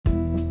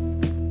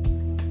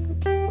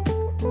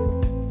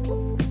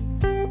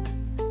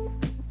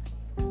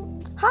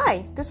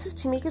Hi, this is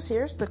Tamika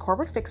Sears, the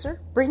Corporate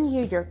Fixer, bringing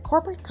you your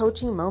corporate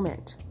coaching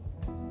moment.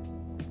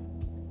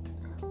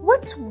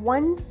 What's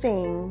one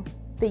thing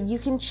that you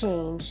can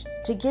change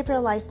to give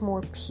your life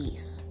more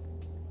peace?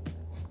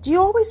 Do you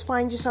always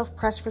find yourself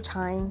pressed for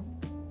time,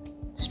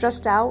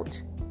 stressed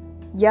out,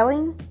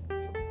 yelling?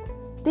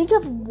 Think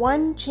of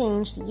one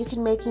change that you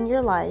can make in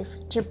your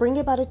life to bring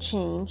about a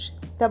change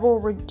that will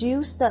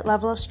reduce that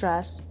level of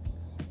stress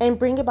and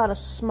bring about a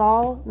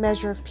small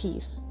measure of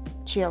peace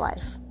to your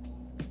life.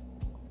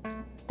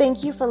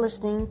 Thank you for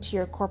listening to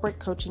your corporate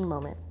coaching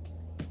moment.